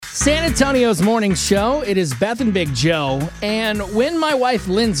San Antonio's morning show. It is Beth and Big Joe. And when my wife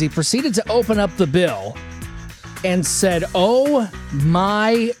Lindsay proceeded to open up the bill and said, "Oh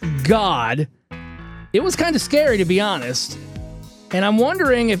my God," it was kind of scary, to be honest. And I'm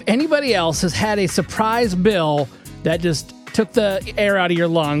wondering if anybody else has had a surprise bill that just took the air out of your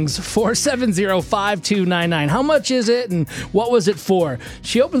lungs. 470-5299. How much is it and what was it for?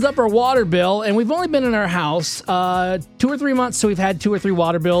 She opens up her water bill, and we've only been in our house 2 or 3 months, so we've had 2 or 3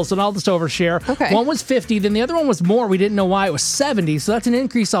 water bills, and I'll just overshare. Okay. One was 50, then the other one was more. We didn't know why it was 70, so that's an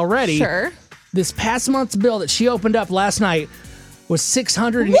increase already. Sure. This past month's bill that she opened up last night was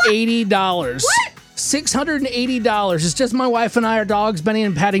 $680. What? $680. It's just my wife and I. Our dogs, Benny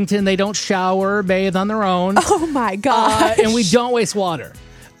and Paddington, they don't shower or bathe on their own. Oh my gosh. And we don't waste water.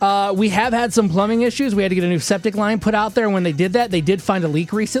 We have had some plumbing issues. We had to get a new septic line put out there. When they did that, they did find a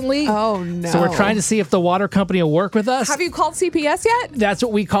leak recently. Oh, no. So we're trying to see if the water company will work with us. Have you called CPS yet? That's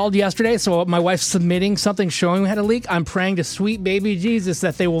what we called yesterday. So my wife's submitting something showing we had a leak. I'm praying to sweet baby Jesus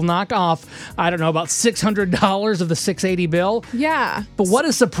that they will knock off, I don't know, about $600 of the $680 bill. Yeah. But what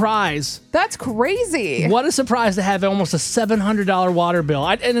a surprise. That's crazy. What a surprise to have almost a $700 water bill.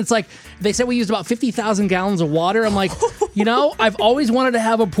 And it's like, they said we used about 50,000 gallons of water. I'm like, I've always wanted to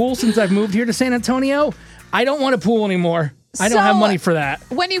have a pool since I've moved here to San Antonio. I don't want a pool anymore. I don't have money for that.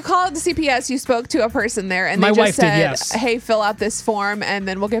 When you called the CPS, you spoke to a person there, and My they wife just did, said, yes. "Hey, fill out this form, and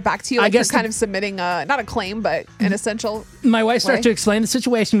then we'll get back to you." I Like guess you're kind of submitting not a claim, but an essential. My wife started way. to explain the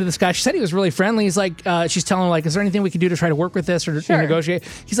situation to this guy. She said he was really friendly. He's like, she's telling him, like, is there anything we can do to try to work with this or Sure. negotiate?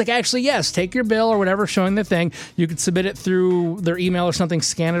 He's like, actually, yes. Take your bill or whatever showing the thing. You could submit it through their email or something,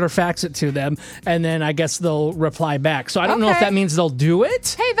 scan it or fax it to them, and then I guess they'll reply back. So I don't know if Okay. that means they'll do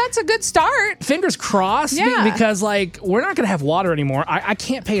it. Hey, that's a good start. Fingers crossed, Yeah. because, like, we're not going to have water anymore. I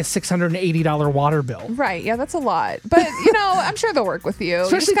can't pay a $680 water bill. Right? Yeah, that's a lot. But I'm sure they'll work with you. You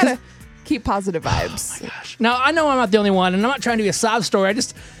Especially just gotta keep positive vibes. Now, I know I'm not the only one, and I'm not trying to be a sob story.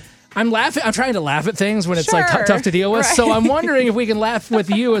 I'm laughing. I'm trying to laugh at things when it's like Sure. tough to deal with. Right. So I'm wondering if we can laugh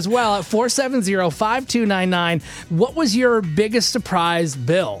with you as well at 470-5299. What was your biggest surprise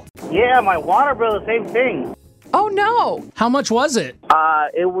bill? Yeah, my water bill, the same thing. Oh no. How much was it?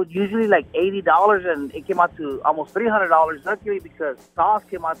 It was usually like $80, and it came out to almost $300. Luckily, because Sauce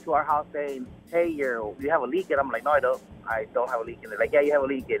came out to our house saying, "Hey, you have a leak," and I'm like, "No, I don't. I don't have a leak." And they're like, "Yeah, you have a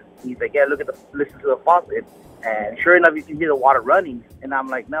leak." And he's like, "Yeah, listen to the faucet." And sure enough, you can hear the water running. And I'm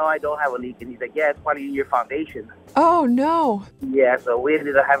like, "No, I don't have a leak." And he's like, "Yeah, it's probably in your foundation." Oh no. Yeah, so we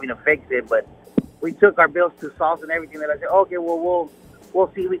ended up having to fix it, but we took our bills to Sauce and everything. And I said, "Okay, well, we'll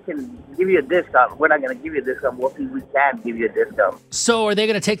see if we can give you a discount." We're not going to give you a discount. We'll see if we can give you a discount. So are they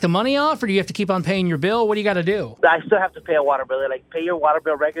going to take the money off, or do you have to keep on paying your bill? What do you got to do? I still have to pay a water bill. They're like, pay your water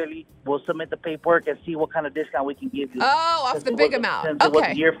bill regularly. We'll submit the paperwork and see what kind of discount we can give you. Oh, off Since the it big wasn't- amount. Since it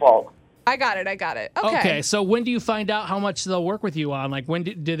wasn't Okay. your fault. I got it. Okay. So when do you find out how much they'll work with you on? Like, when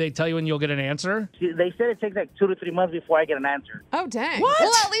do they tell you when you'll get an answer? They said it takes like 2 to 3 months before I get an answer. Oh, dang. What?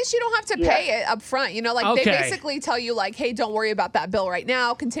 Well, at least you don't have to pay it up front. They Okay. basically tell you, like, hey, don't worry about that bill right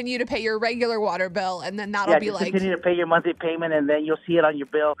now. Continue to pay your regular water bill, and then that'll be just like, continue to pay your monthly payment, and then you'll see it on your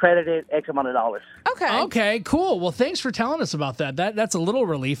bill, credited X amount of dollars. okay. Okay, cool. Well, thanks for telling us about that. That's a little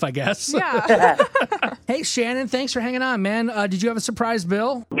relief, I guess. Yeah. Hey, Shannon, thanks for hanging on, man. Did you have a surprise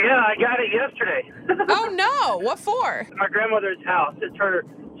bill? Yeah, I got it yesterday. Oh, no. What for? My grandmother's house. It's her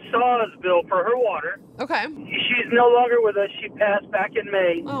Saw's bill for her water. Okay. She's no longer with us. She passed back in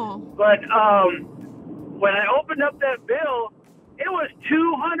May. Oh. But when I opened up that bill, it was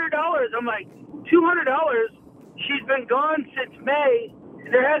 $200. I'm like, $200? She's been gone since May.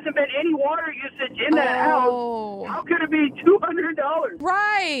 There hasn't been any water usage in that Oh. house. How could it be $200?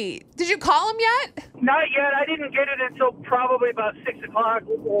 Right. Did you call him yet? Not yet. I didn't get it until probably about 6 o'clock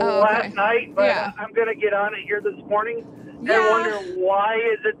okay. last night, but Yeah. I'm going to get on it here this morning Yeah. and wonder why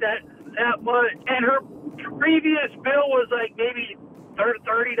is it that much. And her previous bill was like maybe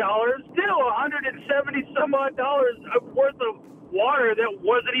 $30. Still $170 some odd dollars worth of water that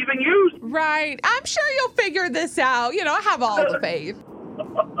wasn't even used. Right. I'm sure you'll figure this out. I have all the faith.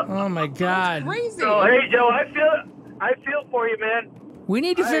 Oh, my God. Crazy. So hey, Joe, I feel for you, man. We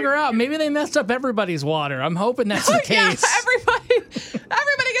need to figure out. Maybe they messed up everybody's water. I'm hoping that's the Yeah, case.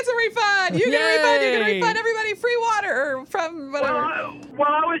 everybody gets a refund. You get a refund. You get a Yay. refund. Everybody free water from whatever. Well,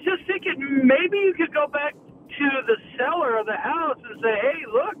 I was just thinking maybe you could go back to the seller of the house and say, hey,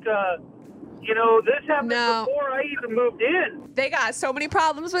 look, this happened No. before I even moved in. They got so many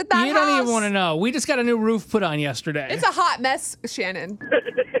problems with that You house. don't even want to know. We just got a new roof put on yesterday. It's a hot mess, Shannon.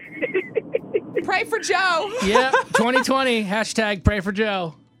 Pray for Joe. Yep, 2020. Hashtag pray for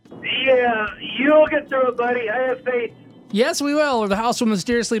Joe. Yeah, you'll get through it, buddy. I have faith. Yes, we will. Or the house will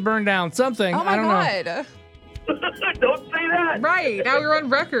mysteriously burn down. Something. Oh my I don't know. God. Don't say that. Right. Now you're on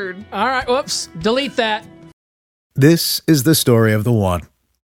record. All right. Whoops. Delete that. This is the story of the one.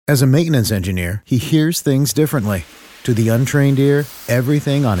 As a maintenance engineer, he hears things differently. To the untrained ear,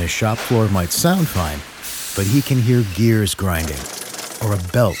 everything on his shop floor might sound fine, but he can hear gears grinding or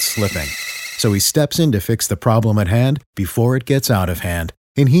a belt slipping. So he steps in to fix the problem at hand before it gets out of hand.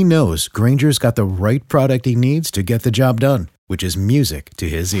 And he knows Grainger's got the right product he needs to get the job done, which is music to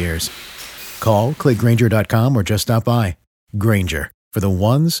his ears. Call, click Grainger.com, or just stop by. Grainger, for the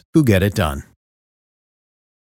ones who get it done.